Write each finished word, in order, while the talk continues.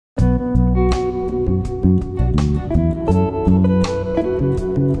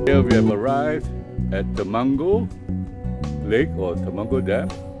at Temango Lake or Temango Dam.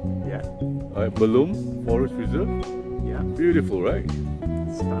 Yeah. Belum Forest Reserve. Yeah. Beautiful, right?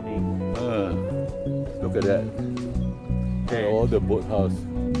 Stunning. Look at that. All the boathouse.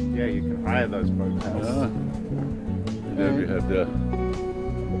 Yeah, you can hire those boathouses. And then we have the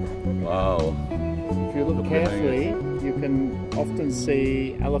wow. If you look carefully, you can often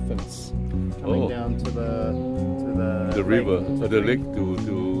see elephants coming down to the river, or the lake to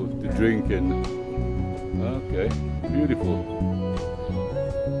drink and okay, beautiful.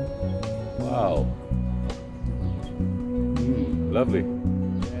 Wow. Lovely.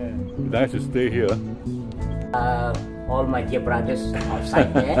 Yeah. Nice to stay here. All my dear brothers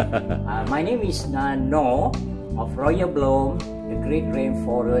outside there. My name is No of Royal Belum, the great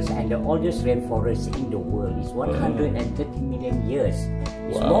rainforest and the oldest rainforest in the world. It's 130 million years.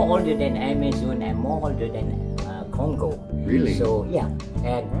 It's more older than Amazon and more older than Congo. Really? So yeah,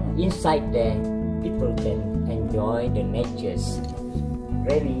 and inside there, people can enjoy the natures.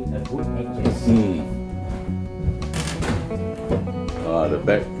 Really a good natures. The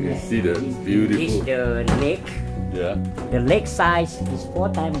back, you see the beautiful. This is the lake. Yeah. The lake size is 4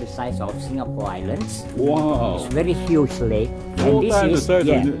 times the size of Singapore Islands. Wow. It's very huge lake. 4 times the size.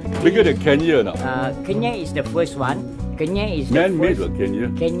 Bigger than Kenya now. Kenya is the first one. Kenya is man-made the first.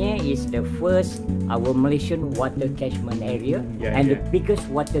 Kenya. Kenya is the first our Malaysian water catchment area the biggest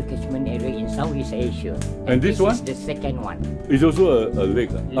water catchment area in Southeast Asia. And this one is the second one. It's also a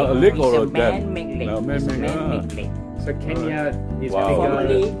lake. A lake or a dam? Man-made lake. Man-made lake. So Kenya is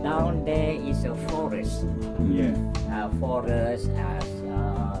Formerly down there is a forest. Yeah. Forest,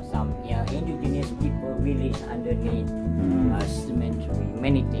 some indigenous people village underneath, cemetery,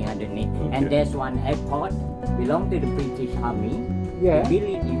 many things underneath. And there's one airport belong to the British Army. Yeah. Built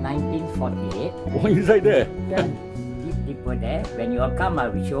it in 1948. Oh, inside there? Yeah. Deeper there. When you come, I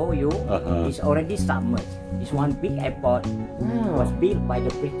will show you. It's already submerged. It's one big airport. Was built by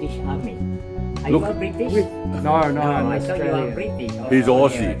the British Army. Are you a British? No, I thought you are British. He's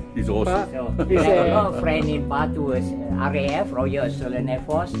Aussie. He's Aussie. So, I have a lot of friends in Batu, RAF, Royal Australian Air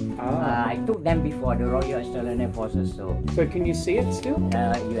Force. I took them before the Royal Australian Air Force also. So can you see it still?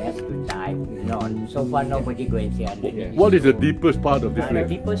 You have to dive. No, so far nobody go and see underneath. What is the deepest part of this The lake?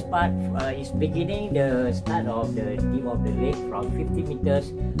 deepest part is beginning the start of the deep of the lake from 50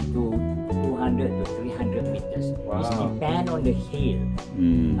 meters to 200 to 300 meters. It depends on the hill.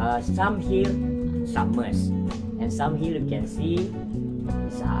 Some hill submerged, and some hill you can see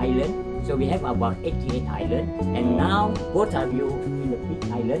it's an island. So we have about 88 islands, and now both of you in the big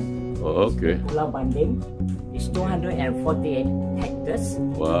island. Okay. Pulau Banding is 248 hectares.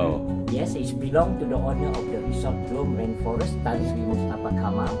 Wow. Yes, it belongs to the owner of the resort Belum Rainforest, Tan Sri Mustafa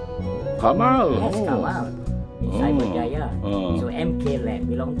Kamal. Kamal? Yes, Kamal. In Cyberjaya. So MK Land,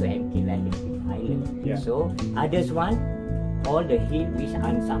 belong to MK Land, the big island. Yeah. So others one, all the hill which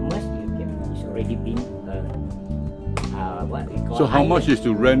unsubmerged, it's already been what we call. So how island. much is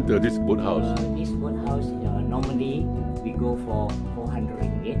to rent this boathouse? This boathouse normally we go for 400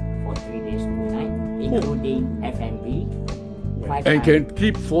 ringgit for 3 days 2 nights, including F&B. And can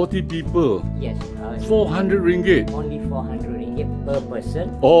keep 40 people. Yes. 400 ringgit. Only 400 ringgit per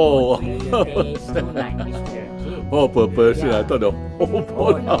person. Oh. For 3 days 2 nights. It's very cheap. Oh, per person. I thought the whole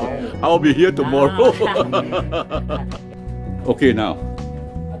boathouse. No. I'll be here tomorrow. Okay, now.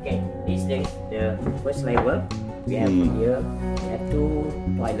 Okay, this is the first level. We have here, we have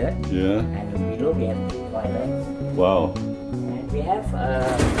 2 toilets. Yeah. And below we have 2 toilets. Wow. And we have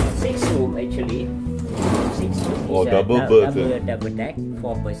 6 rooms actually. 6 rooms. Oh, It's double a berth. double deck,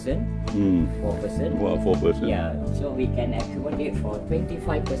 4 person. 4 person. Wow, 4 person. Yeah, so we can accommodate for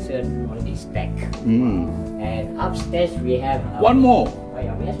 25 person on this deck. And upstairs we have One more. Oh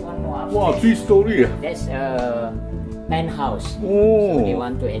yeah, we have one more upstairs. Wow, 3-story. That's a penthouse. Oh. So they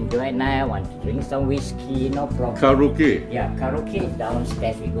want to enjoy night, want to drink some whiskey, no problem. Karaoke. Yeah, karaoke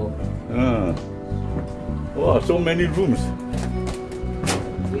downstairs we go. Wow, so many rooms.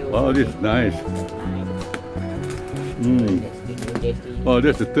 Wow, this is nice. Oh,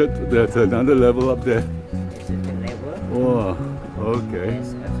 that's the third. There's another level up there. That's the third level. Wow. Okay.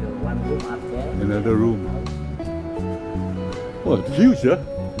 There's also one room up there. Another room. Oh, it's huge, huh?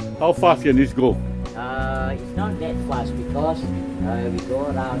 How fast can this go? It's not that fast because we go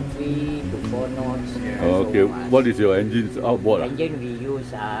around 3 to 4 knots. Okay. What is your engine's outboard? Engine we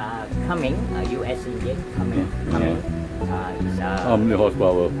use Cumming, US engine Cumming. It's How many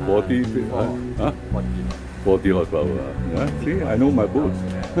horsepower? 40? 40. 40 horsepower. Yeah, see, I know my boats.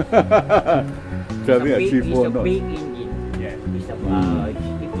 Traveling at 3-4 It's a knots. big engine. Yeah. It's a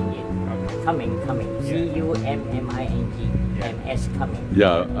cheap engine. Cumming. C-U-M-M-I-N-G. M-S Cumming.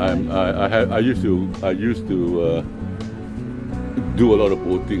 Yeah, I used to do a lot of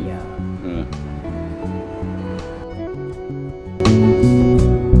boating. Yeah.